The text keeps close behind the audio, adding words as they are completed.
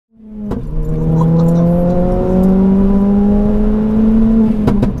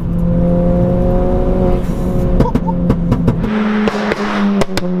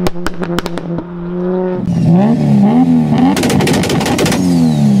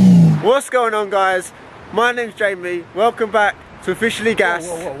What's going on, guys? My name's Jamie. Welcome back to Officially Gas.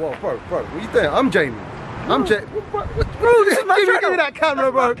 Whoa, bro, what are you doing? I'm Jamie. I'm Jamie. Bro, this is my give me that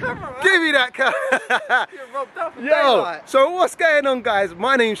camera, bro. Give me that camera. You're robbed up in Yo, daylight. so what's going on, guys?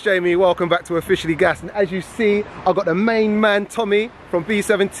 My name's Jamie. Welcome back to Officially Gas. And as you see, I've got the main man, Tommy, from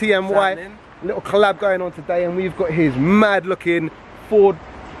B7 TMY. Little collab going on today, and we've got his mad looking Ford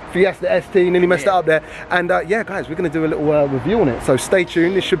Fiesta ST, and then he messed it up there. And yeah, guys, we're going to do a little review on it. So stay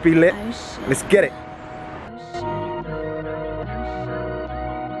tuned. This should be lit. Let's get it.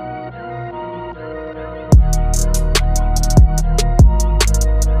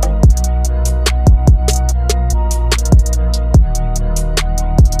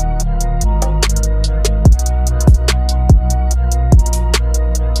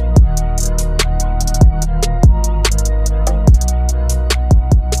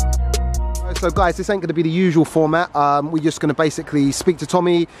 So guys, this ain't going to be the usual format. We're just going to basically speak to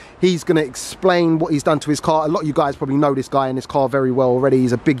Tommy. He's going to explain what he's done to his car. A lot of you guys probably know this guy and his car very well already.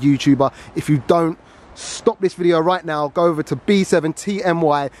 He's a big YouTuber. If you don't, stop this video right now. Go over to B7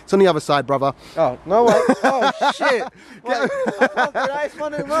 TMY. It's on the other side, brother. Oh, no way. Oh, shit. That's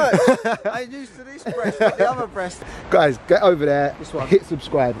funny much. I'm used to this breast, not the other breast. Guys, get over there. This one. Hit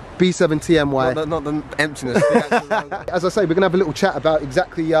subscribe. B7 TMY. Not the emptiness. As I say, we're going to have a little chat about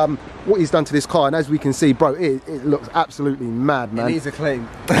exactly what he's done to this car. And as we can see, bro, it looks absolutely mad, man. It needs a clean.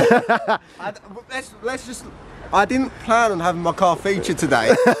 Let's just... I didn't plan on having my car featured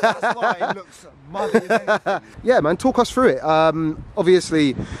today. That's why it looks muddy as anything. Yeah, man, talk us through it. Obviously,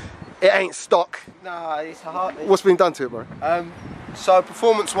 it ain't stock. Nah, it's hard. What's been done to it, bro? So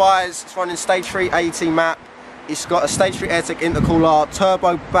performance-wise, it's running stage 3 AET map. It's got a stage 3 AirTech intercooler,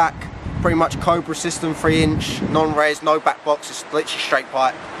 turbo back, pretty much Cobra system, 3-inch, non-res, no back box. It's literally straight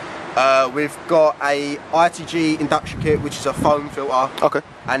pipe. We've got a ITG induction kit, which is a foam filter. Okay.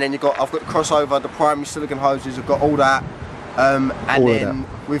 And then I've got the crossover, the primary silicon hoses. I've got all that.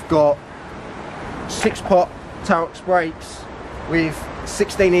 We've got 6-pot Tarox brakes with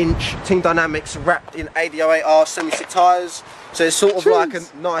 16-inch Team Dynamics wrapped in AD08R semi-slick tyres. So it's sort of like a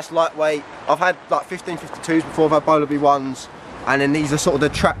nice lightweight. I've had like 1552s before. I've had Bowler B1s, and then these are sort of the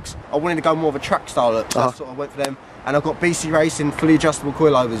tracks. I wanted to go more of a track style look, so I sort of went for them. And I've got BC Racing fully adjustable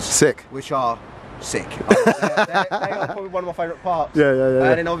coilovers. Sick. Which are sick. They are probably one of my favourite parts. Yeah.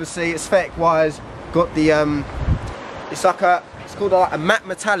 And then obviously aesthetic wise, got the it's called like a matte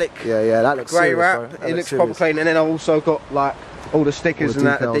metallic. Yeah, that looks grey wrap. It looks proper clean. And then I've also got like all the stickers and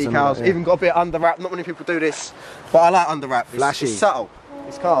that, the decals. Yeah. Even got a bit of under wrap. Not many people do this, but I like under wrap. Flashy. It's subtle.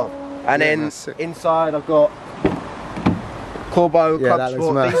 It's calm. And then inside I've got Corbo, Club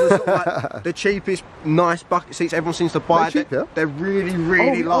Sport. These are sort of like the cheapest, nice bucket seats everyone seems to buy. They're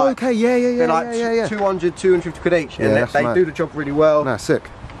really light. Okay, yeah. They're like 200, 250 quid each, and they do the job really well. Nah, sick.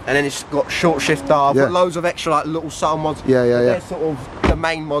 And then it's got short shifter. I've got loads of extra like little subtle mods. They're sort of the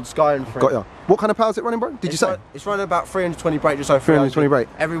main mods going for it. Got ya. What kind of power is it running, bro? Did you say? It's running about 320 brake, just over 320 brake.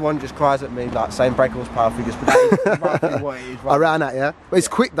 Everyone just cries at me like saying brake horsepower figures, but that is roughly what it is. Around that, yeah. But it's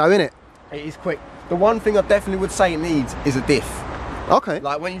quick though, isn't it? It is quick. The one thing I definitely would say it needs is a diff. Okay.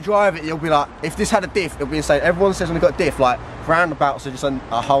 Like when you drive it, you'll be like, if this had a diff, it'll be insane. Everyone says when they've got a diff, like roundabouts are just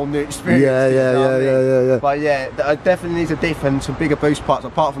a whole new experience. Yeah. But yeah, it definitely needs a diff and some bigger boost parts.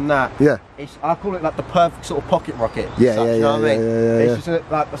 Apart from that, I call it like the perfect sort of pocket rocket. You know what I mean? It's just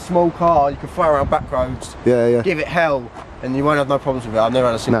like a small car you can fly around back roads. Give it hell, and you won't have no problems with it. I've never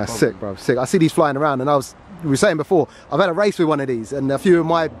had a single problem. Sick, bro. Sick. I see these flying around, and we were saying before, I've had a race with one of these, and a few of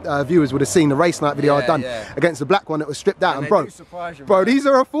my viewers would have seen the race night video I've done against the black one that was stripped out. And bro, these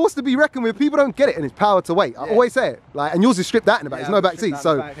are a force to be reckoned with. People don't get it, and it's power to weight. I always say it. Like, and yours is stripped out in the back. There's no back seat,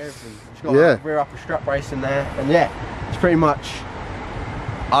 so it's got like rear upper strap brace in there, and it's pretty much.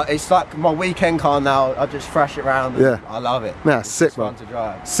 It's like my weekend car now. I just thrash it around. And I love it. Nah, sick, bro. Fun to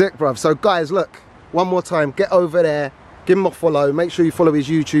drive. Sick, bro. So guys, look, one more time, get over there, give him a follow. Make sure you follow his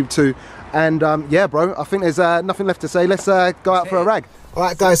YouTube too. And yeah, bro, I think there's nothing left to say. Let's go out for a rag. All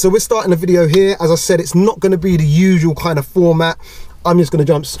right, guys, so we're starting the video here. As I said, it's not going to be the usual kind of format. I'm just going to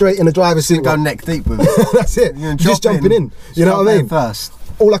jump straight in the driver's seat. Go neck deep with it. That's it. Just jumping in. You know what I mean? First.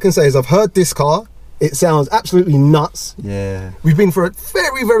 All I can say is I've heard this car. It sounds absolutely nuts. Yeah. We've been for a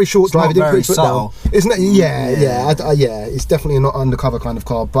very short drive. It didn't put its foot down. Isn't it? Yeah. It's definitely not undercover kind of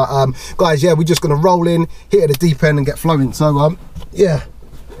car. But guys, yeah, we're just going to roll in, hit at the deep end and get flowing. So yeah.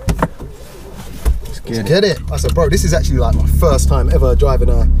 get it. I said, bro, this is actually like my first time ever driving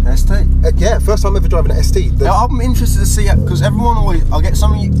a ST. Yeah, first time ever driving an ST. Yeah, I'm interested to see it because everyone always, I get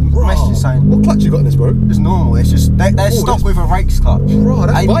some messages saying, what clutch you got in this, bro? It's normal. It's just they're stock with a race clutch. Bro,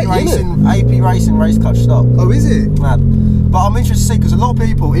 that's AP Racing race clutch stock. Oh, is it? Mad. But I'm interested to see because a lot of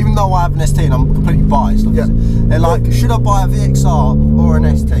people, even though I have an ST and I'm completely biased, they're like, should I buy a VXR or an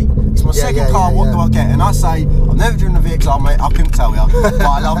ST? It's my second car. What do I get? And I say, I've never driven a VXR, mate. I couldn't tell you, but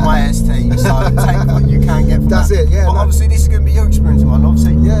I love my ST. So take what you can get from that. That's it. Yeah. But obviously, this is going to be your experience, man.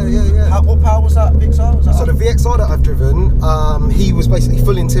 Obviously. Yeah. What power was that VXR? Was that so the VXR that I've driven, he was basically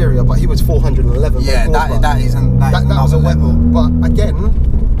full interior, but he was 411. Yeah, that was a level. But again,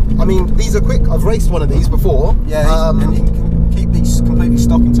 I mean, these are quick. I've raced one of these before. Yeah, and you can keep these completely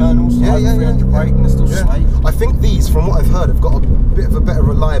stock internals. Yeah, like 300 brake and they're still straight. I think these, from what I've heard, have got a bit of a better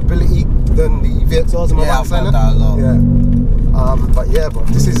reliability than the VXRs. I've heard that a lot. Yeah. But yeah, bro,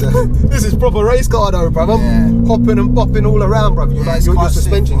 this is proper race car though, bro. I'm hopping and bopping all around, bro. You're like your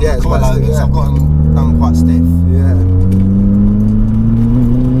suspension, stiff. It's quite stiff. I've got them done quite stiff. Yeah.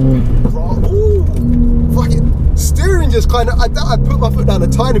 Ooh, fucking steering just kind of. I put my foot down a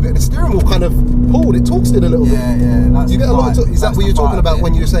tiny bit. The steering wheel kind of pulled. It torqued it a little bit. Yeah. You get a lot of. Is that what you're talking about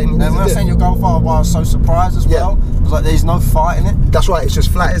when you're saying? When I was saying you'll go far, I was so surprised as well. I was like, there's no fight in it. That's right. It's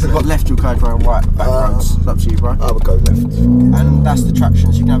just flat, isn't it? You've got left, you'll go around right, back roads. It's up to you, bro. I would go left. And that's the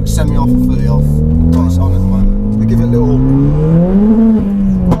traction, so you can have it semi-off or fully off. Got this on at the moment. We give it a little.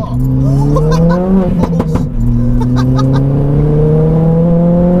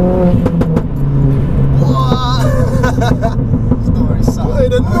 It's not very subtle. Wait,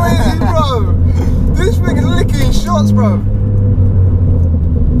 the noisy, bro. This thing is licking shots, bro.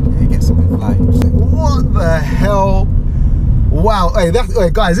 Yeah, it gets some good flames. What the hell? Wow, hey,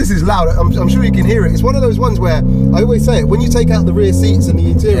 guys, this is loud. I'm sure you can hear it. It's one of those ones where I always say it, when you take out the rear seats and the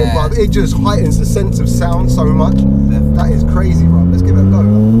interior, bro, it just heightens the sense of sound so much. Definitely. That is crazy, bro. Let's give it a go.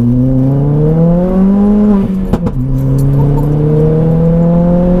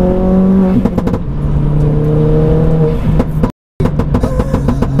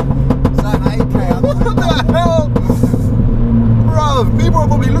 What the hell? Bro, people are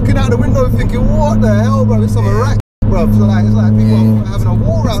probably looking out the window thinking, what the hell, bro? It's some rack. Bro, so like, it's like people are having a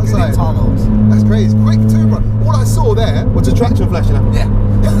war outside. That's crazy. Quick too, bro. All I saw there was a traction flashing at me. Yeah.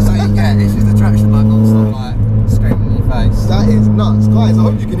 So it's just the traction like non-stop, like screaming in your face. That is nuts, guys. I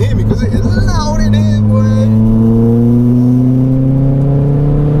hope you can hear me because it is loud in here, boy.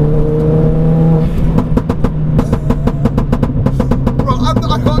 Bro, I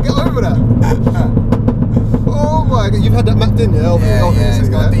can't get over that. Oh my god, you've had that mapped in, yeah? Yeah, it's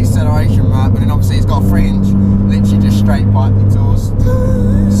got a deceleration map, and then obviously it's got a 3-inch, literally just straight pipe exhaust.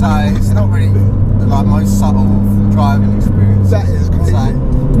 So it's not really the most subtle driving experience. That is crazy.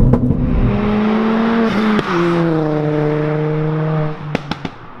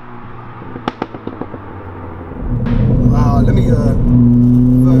 Wow, let me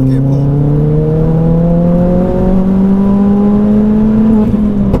third gear pull.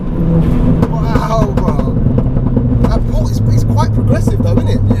 Wow, bro. That pull is quite progressive though, isn't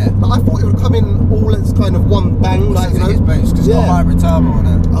it? Yeah. Like, I thought it would come in all as kind of one bang, like, you know. Because it's got a hybrid turbo on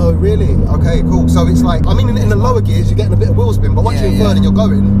it. Oh really? Okay, cool. So it's like, I mean, in the lower gears you're getting a bit of wheel spin, but once you're in third and you're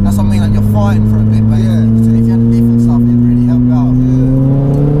going, that's what I mean. Like you're fighting for a bit, but if you had a different stuff, it'd really help you out.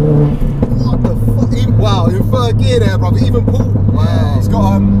 What the fuck? Wow, in third gear there, brother. Even pull. Wow. Yeah, it's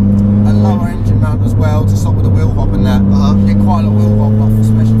got a lower engine mount as well to stop with the wheel hop and that. You get quite a lot of wheel hop, like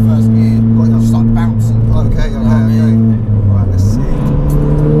especially first gear. It's just like bouncing. Okay. Right, let's see.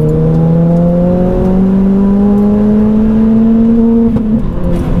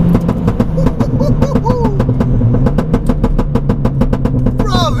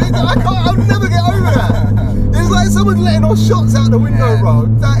 I'll never get over that. It's like someone's letting off shots out the window, bro.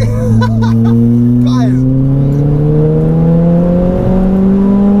 That is, guys.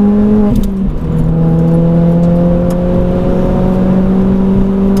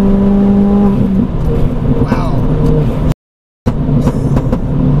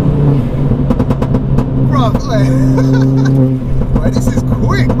 Right, this is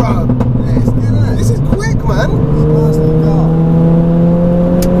quick, bro. Yeah, this is quick, man. It's nice little car.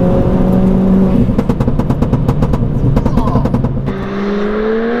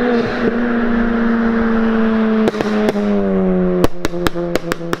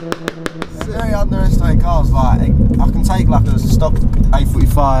 Very underestimated cars. Like I can take like a stock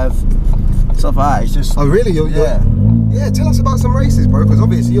A45, stuff like that. It's just. Oh really? Yeah, tell us about some races, bro, because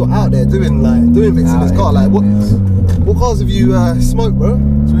obviously you're out there doing bits in this car. Like what cars have you smoked, bro?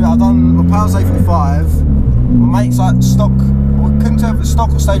 So I've done my Power's A45. My mate's like stock couldn't tell if it was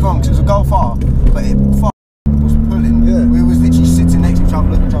stock or stage 1 because it was a Golf R, but it was pulling. Yeah. We was literally sitting next to each other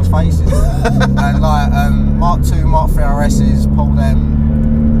looking at each other's faces. And like Mark 2, Mark 3 RSs, pull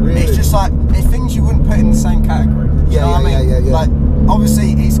them. Really? It's just like, it's things you wouldn't put in the same category. You know what I mean? Like,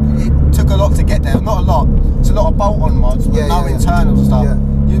 obviously it took a lot to get there, not a lot. It's a lot of bolt-on mods with no internals and stuff.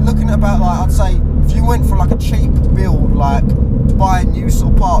 You're looking at about, like, I'd say, if you went for like a cheap build, like buying new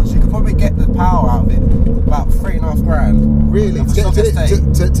sort of parts, you could probably get the power out of it about 3.5 grand. Really?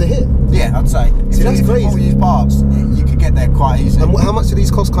 To hit? Yeah, I'd say. See, that's crazy. If you used parts, you could get there quite easily. And how much do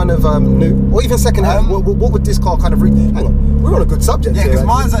these cost kind of new? Or even second hand? What would this car kind of hang on, we're on a good subject here. Yeah, because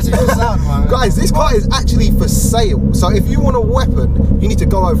mine's actually for sale at the moment. Guys, this car is actually for sale. So if you want a weapon, you need to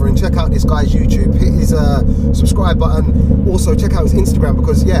go over and check out this guy's YouTube, hit his subscribe button, also check out his Instagram,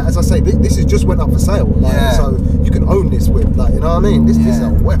 because yeah, as I say, this is just went up for sale. Like, so you can own this whip, like, you know what I mean? This is a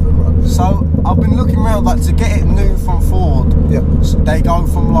weapon, bro. So I've been looking around, like, to get it new from Ford. Yeah. So they go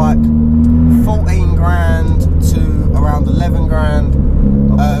from like 14 grand to around 11 grand.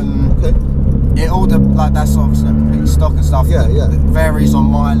 Okay. It all like that's obviously complete stock and stuff. Yeah, yeah. It varies on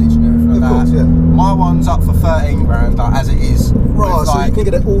mileage and everything like that. Course, yeah. My one's up for 13 grand, like, as it is. Right, so you can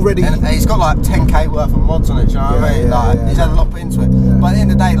get it already. And it's got like 10k worth of mods on it. Do you know what I mean? Like, he's had a lot put into it. But at the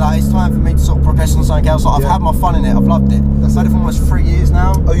end of the day, like, it's time for me to sort of progress on something else. Like, I've had my fun in it. I've loved it. I've had it for almost 3 years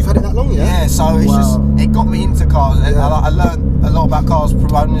now. Oh, you've had it that long, yeah? Yeah. So it's just, it got me into cars. And I learned a lot about cars through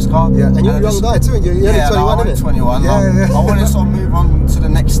owning this car. Yeah, and you're a young guy too, and you're only 21, I'm 21. I want to sort of move on to the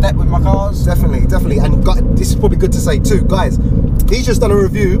next step with my cars. Definitely, definitely. And this is probably good to say too, guys. He's just done a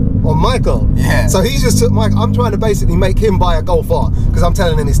review on my car. Yeah. So he's just took I'm trying to basically make him buy a Golf R, because I'm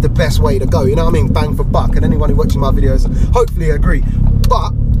telling him it's the best way to go. You know what I mean? Bang for buck. And anyone who watches my videos hopefully agree.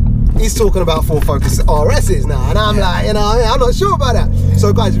 But he's talking about Ford Focus RSs now, and I'm like, you know, I'm not sure about that.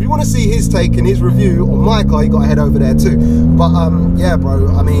 So guys, if you want to see his take and his review on my car, you got to head over there too. But yeah, bro,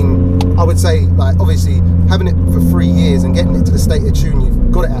 I mean, I would say, like, obviously having it for 3 years and getting it to the state of tune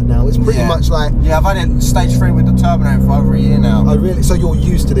you've got it at now, it's pretty much like... Yeah, I've had it stage 3 with the turbo for over a year now. Oh really? So you're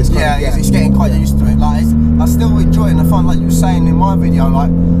used to this kind of, it's getting quite used to it. Like, I still enjoy it and I find, like you were saying in my video, like,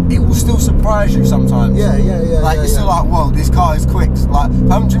 it will still surprise you sometimes. Like, you're still like, whoa, this car is quick. Like,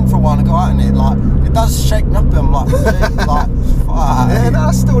 if I'm drinking for a while and I go out in it, like, it does shake me up. I'm like, like, yeah,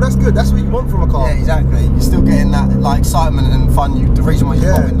 that's good. That's what you want from a car. Yeah, exactly. You're still getting that, like, excitement and fun. The reason why you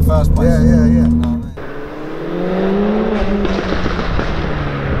bought it in the first place. Yeah. You know what I mean?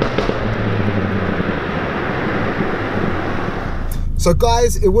 So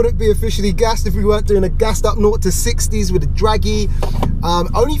guys, it wouldn't be officially gassed if we weren't doing a gassed up 0 to 60s with a draggy.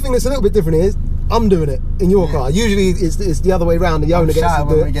 Only thing that's a little bit different is I'm doing it in your car. Usually it's the other way around. The owner gets to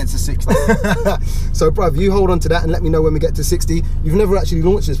do it. When we get to 60. So bruv, you hold on to that and let me know when we get to 60. You've never actually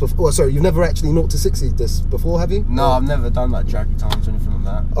launched this before. Oh, sorry, you've never actually 0 to 60 this before, have you? No, I've never done like draggy times or anything like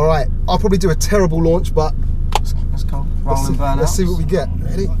that. All right, I'll probably do a terrible launch, but let's go. Rolling burnout. Let's see what we get.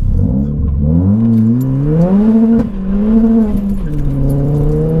 Ready?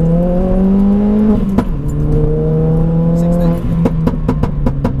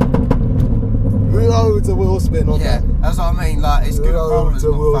 Loads of wheel spin on that. That's what I mean. Like, it's good rolling. Loads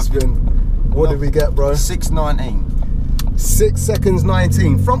of wheel spin. What did we get, bro? 6:19. 6 seconds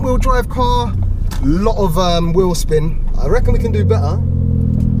 19. Front wheel drive car. Lot of wheel spin. I reckon we can do better.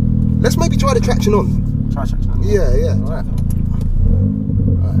 Let's maybe try the traction on. Try traction on. Yeah. All right.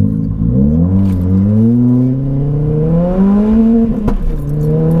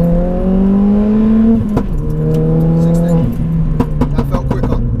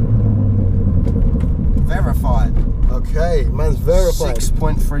 Okay, man's verified.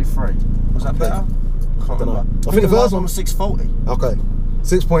 6.33. Was that better? I don't know. I think the first one was 640. Okay,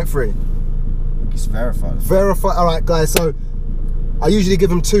 6.3. It's verified. Verified. All right, guys. So I usually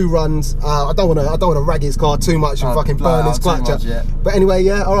give him 2 runs. I don't want to rag his car too much and fucking burn his clutch up. But anyway,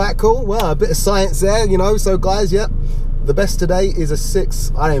 yeah. All right, cool. Well, a bit of science there, you know. So guys, yeah. The best today is a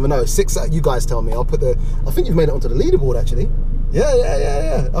 6. I don't even know. 6. You guys tell me. I'll put the. I think you've made it onto the leaderboard actually.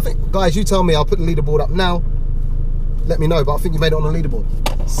 Yeah. I think, guys, you tell me. I'll put the leaderboard up now. Let me know, but I think you made it on the leaderboard.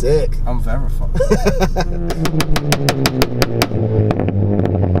 Sick. I'm verified.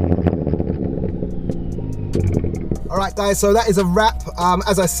 Alright guys, so that is a wrap.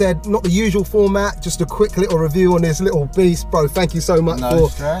 As I said, not the usual format, just a quick little review on this little beast. Bro, thank you so much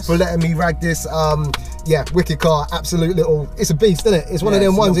for letting me rag this. Yeah, wicked car, absolute little, it's a beast, isn't it? It's one of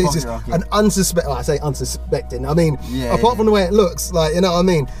them ones, it's just an unsuspecting, I say unsuspecting, I mean, apart from the way it looks, like, you know what I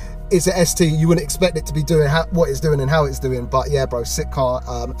mean? It's an ST, you wouldn't expect it to be doing what it's doing and how it's doing, but yeah, bro, sick car,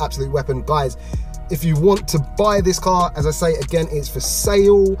 absolute weapon. Guys, if you want to buy this car, as I say, again, it's for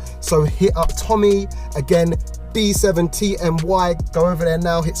sale, so hit up Tommy. Again, B7 TMY. Go over there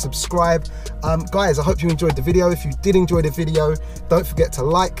now, hit subscribe. Guys, I hope you enjoyed the video. If you did enjoy the video, don't forget to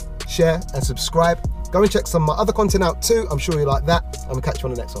like, share and subscribe. Go and check some of my other content out too. I'm sure you like that. And we'll catch you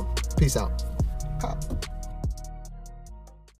on the next one. Peace out.